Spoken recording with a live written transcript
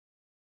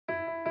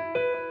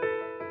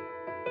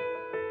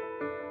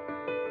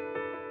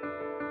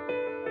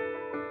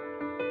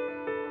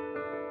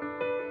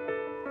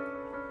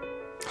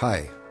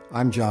Hi,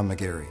 I'm John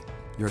McGarry,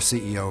 your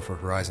CEO for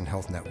Horizon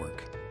Health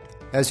Network.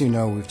 As you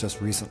know, we've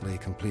just recently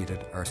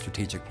completed our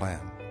strategic plan.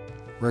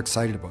 We're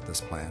excited about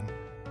this plan,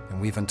 and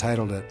we've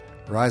entitled it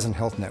Horizon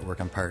Health Network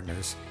and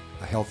Partners,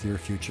 A Healthier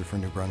Future for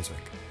New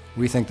Brunswick.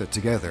 We think that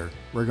together,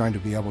 we're going to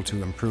be able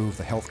to improve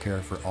the health care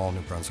for all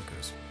New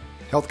Brunswickers.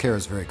 Healthcare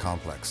is very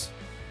complex.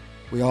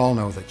 We all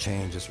know that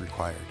change is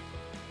required.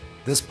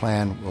 This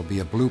plan will be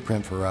a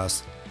blueprint for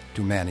us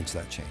to manage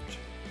that change.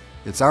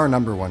 It's our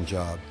number one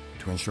job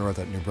to ensure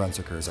that New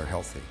Brunswickers are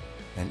healthy,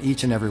 and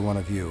each and every one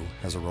of you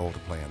has a role to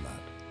play in that.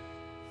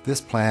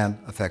 This plan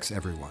affects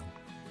everyone,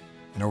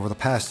 and over the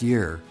past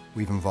year,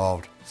 we've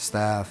involved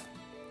staff,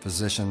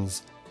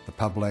 physicians, the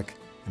public,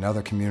 and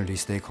other community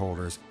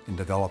stakeholders in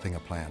developing a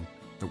plan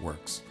that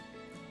works.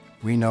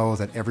 We know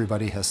that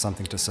everybody has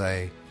something to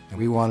say, and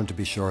we wanted to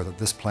be sure that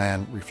this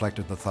plan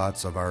reflected the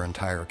thoughts of our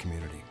entire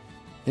community.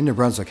 In New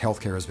Brunswick,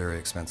 healthcare is very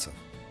expensive.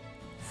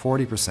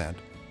 40%,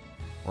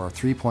 or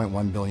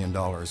 $3.1 billion,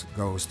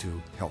 goes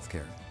to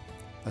healthcare.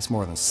 That's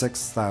more than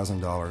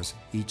 $6,000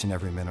 each and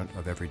every minute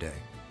of every day.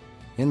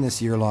 In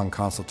this year-long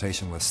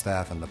consultation with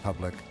staff and the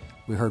public,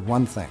 we heard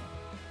one thing: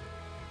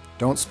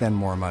 don't spend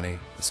more money,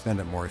 but spend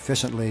it more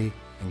efficiently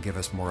and give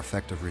us more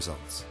effective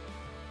results.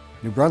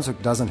 New Brunswick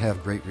doesn't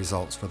have great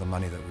results for the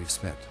money that we've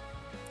spent.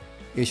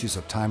 Issues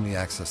of timely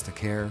access to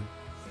care,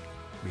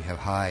 we have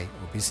high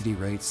obesity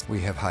rates, we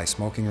have high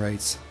smoking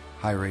rates,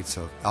 high rates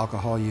of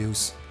alcohol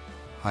use,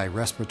 high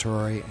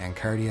respiratory and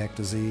cardiac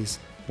disease.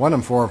 1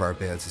 in 4 of our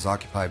beds is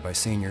occupied by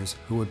seniors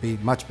who would be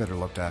much better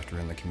looked after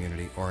in the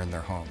community or in their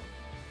home.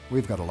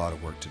 We've got a lot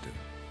of work to do.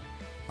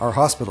 Our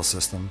hospital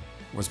system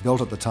was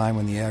built at the time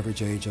when the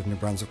average age of New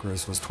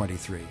Brunswickers was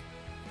 23.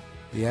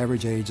 The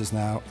average age is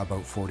now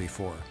about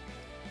 44.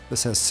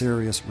 This has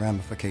serious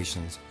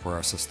ramifications for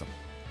our system.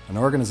 An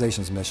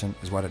organization's mission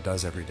is what it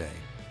does every day.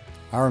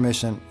 Our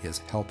mission is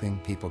helping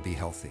people be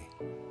healthy.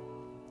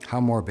 How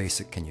more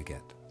basic can you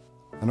get?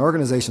 An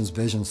organization's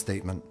vision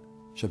statement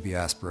should be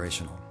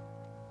aspirational.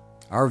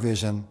 Our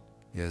vision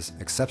is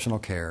exceptional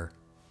care,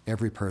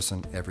 every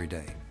person, every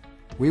day.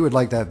 We would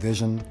like that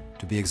vision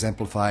to be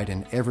exemplified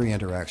in every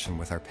interaction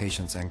with our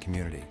patients and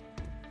community.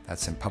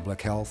 That's in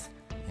public health,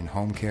 in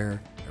home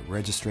care, at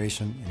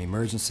registration, in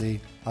emergency,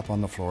 up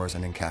on the floors,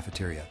 and in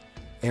cafeteria.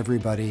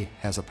 Everybody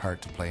has a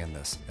part to play in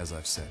this, as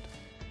I've said.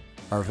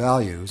 Our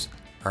values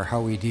are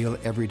how we deal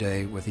every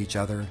day with each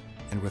other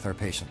and with our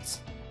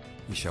patients.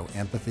 We show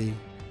empathy,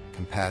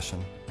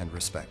 compassion, and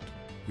respect.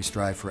 We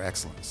strive for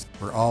excellence.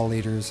 We're all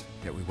leaders,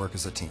 yet we work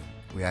as a team.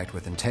 We act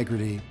with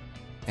integrity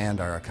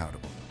and are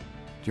accountable.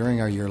 During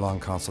our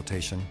year-long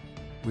consultation,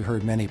 we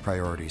heard many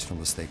priorities from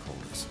the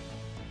stakeholders,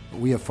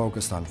 but we have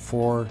focused on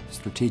 4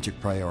 strategic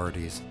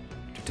priorities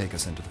to take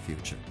us into the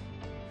future.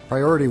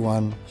 Priority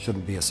 1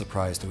 shouldn't be a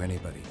surprise to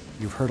anybody.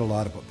 You've heard a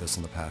lot about this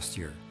in the past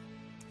year,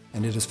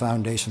 and it is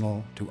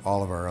foundational to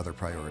all of our other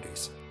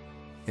priorities.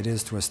 It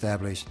is to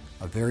establish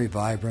a very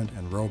vibrant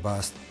and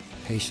robust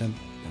patient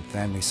and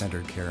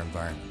family-centered care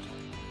environment,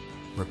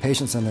 where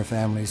patients and their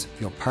families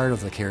feel part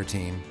of the care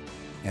team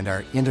and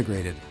are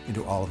integrated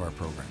into all of our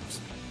programs.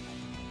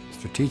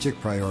 Strategic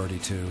priority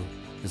 2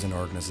 is an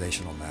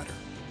organizational matter.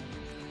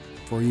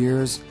 For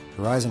years,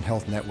 Horizon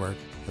Health Network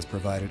has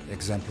provided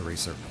exemplary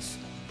service.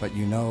 But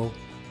you know,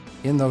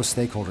 in those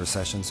stakeholder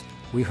sessions,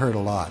 we heard a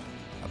lot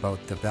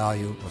about the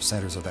value of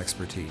centers of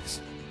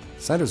expertise.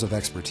 Centers of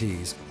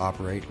expertise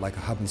operate like a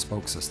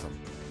hub-and-spoke system.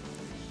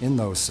 In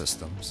those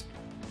systems,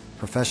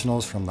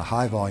 professionals from the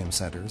high-volume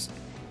centers,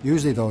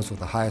 usually those with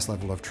the highest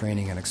level of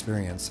training and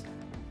experience,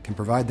 can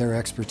provide their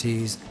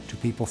expertise to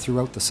people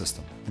throughout the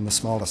system in the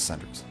smallest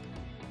centers.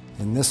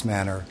 In this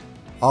manner,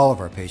 all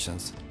of our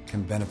patients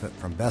can benefit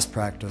from best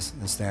practice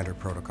and standard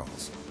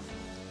protocols.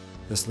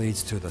 This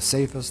leads to the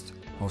safest,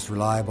 most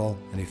reliable,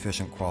 and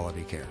efficient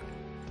quality care,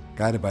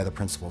 guided by the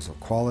principles of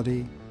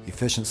quality,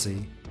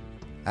 efficiency,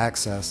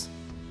 access,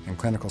 and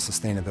clinical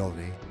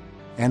sustainability.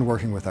 And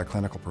working with our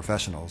clinical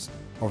professionals,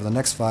 over the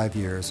next 5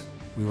 years,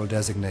 we will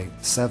designate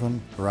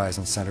 7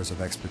 Horizon Centers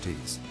of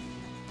Expertise.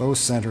 Those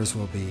centers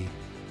will be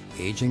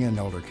aging and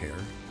elder care,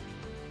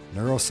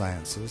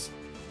 neurosciences,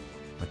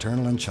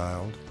 maternal and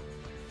child,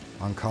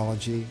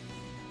 oncology,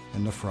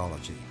 and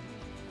nephrology.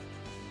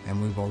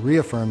 And we will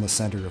reaffirm the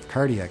Center of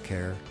Cardiac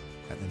Care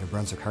at the New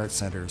Brunswick Heart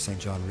Centre, St.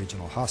 John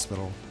Regional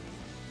Hospital,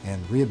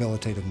 and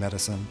Rehabilitative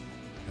Medicine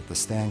at the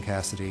Stan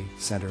Cassidy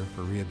Centre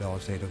for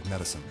Rehabilitative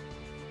Medicine.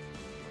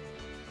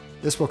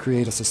 This will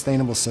create a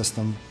sustainable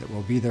system that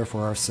will be there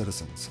for our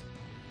citizens,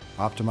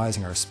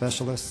 optimizing our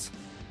specialists,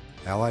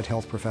 allied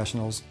health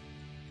professionals,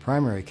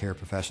 primary care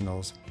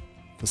professionals,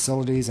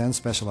 facilities and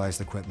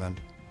specialized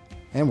equipment,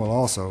 and will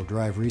also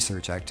drive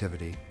research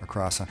activity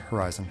across a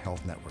Horizon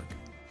Health Network.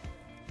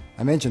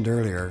 I mentioned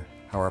earlier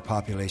how our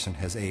population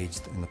has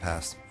aged in the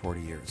past 40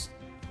 years.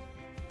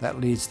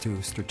 That leads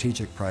to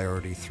strategic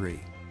priority 3.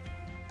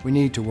 We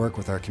need to work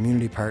with our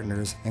community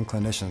partners and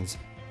clinicians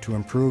to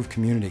improve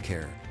community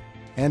care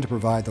and to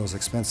provide those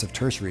expensive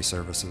tertiary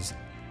services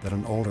that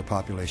an older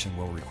population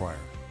will require.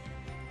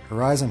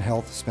 Horizon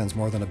Health spends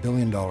more than $1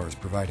 billion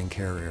providing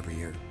care every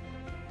year.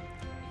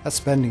 That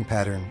spending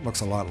pattern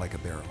looks a lot like a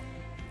barrel.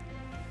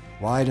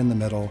 Wide in the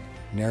middle,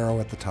 narrow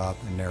at the top,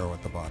 and narrow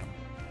at the bottom.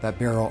 That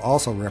barrel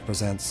also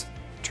represents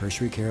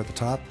tertiary care at the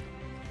top,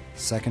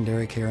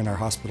 secondary care in our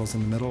hospitals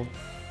in the middle,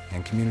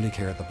 and community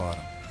care at the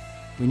bottom.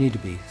 We need to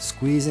be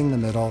squeezing the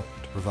middle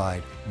to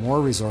provide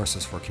more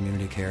resources for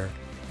community care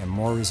and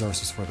more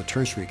resources for the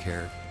tertiary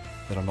care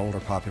that an older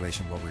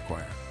population will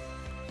require.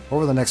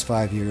 Over the next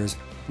 5 years,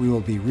 we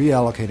will be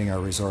reallocating our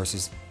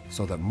resources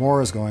so that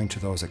more is going to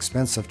those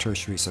expensive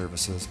tertiary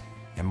services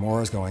and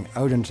more is going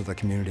out into the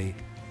community,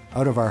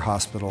 out of our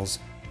hospitals,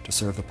 to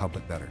serve the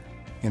public better.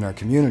 In our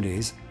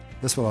communities,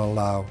 this will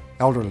allow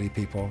elderly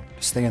people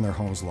to stay in their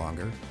homes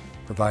longer,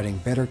 providing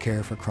better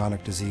care for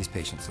chronic disease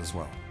patients as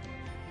well.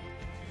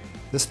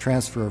 This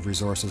transfer of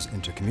resources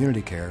into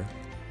community care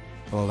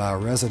will allow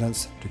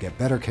residents to get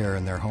better care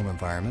in their home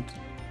environment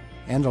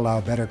and allow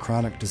better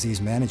chronic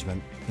disease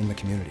management in the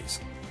communities.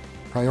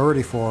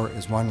 Priority 4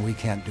 is one we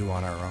can't do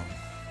on our own.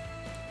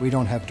 We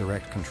don't have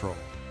direct control.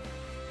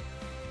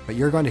 But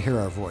you're going to hear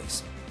our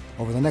voice.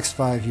 Over the next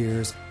 5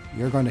 years,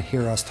 you're going to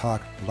hear us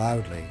talk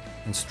loudly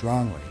and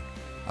strongly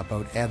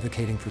about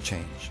advocating for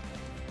change.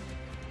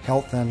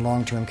 Health and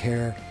long-term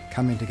care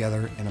coming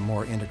together in a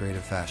more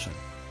integrated fashion,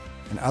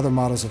 and other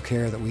models of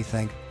care that we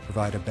think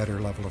provide a better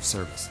level of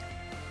service.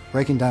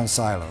 Breaking down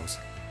silos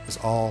is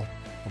all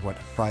of what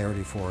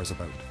Priority 4 is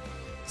about.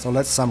 So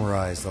let's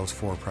summarize those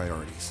 4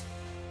 priorities.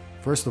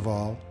 First of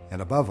all,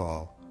 and above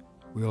all,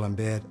 we will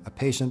embed a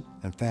patient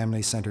and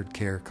family-centered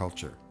care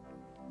culture.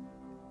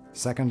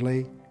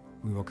 Secondly,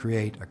 we will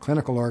create a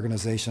clinical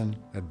organization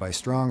led by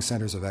strong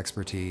centers of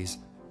expertise,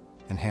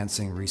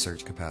 enhancing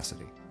research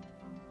capacity.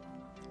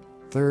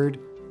 Third,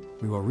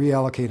 we will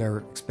reallocate our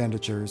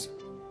expenditures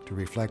to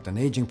reflect an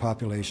aging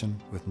population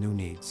with new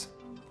needs.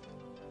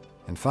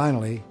 And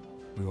finally,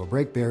 we will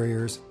break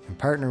barriers and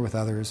partner with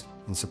others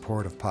in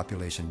support of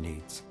population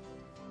needs.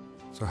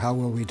 So how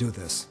will we do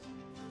this?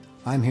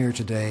 I'm here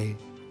today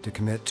to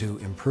commit to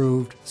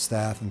improved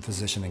staff and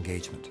physician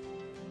engagement.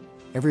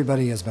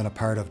 Everybody has been a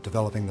part of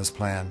developing this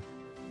plan.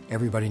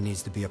 Everybody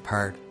needs to be a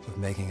part of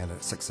making it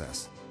a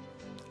success.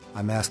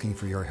 I'm asking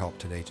for your help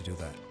today to do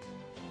that.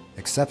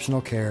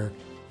 Exceptional care,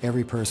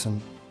 every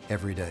person,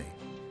 every day.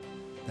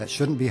 That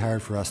shouldn't be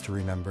hard for us to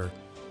remember.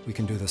 We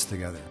can do this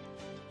together.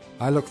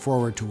 I look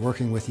forward to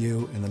working with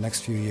you in the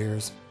next few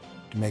years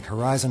to make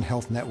Horizon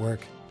Health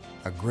Network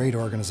a great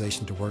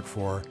organization to work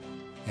for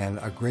and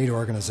a great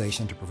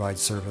organization to provide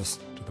service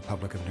to the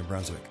public of New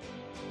Brunswick.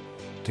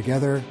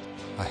 Together,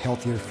 a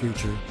healthier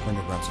future for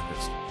New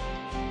Brunswickers.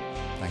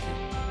 Thank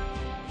you.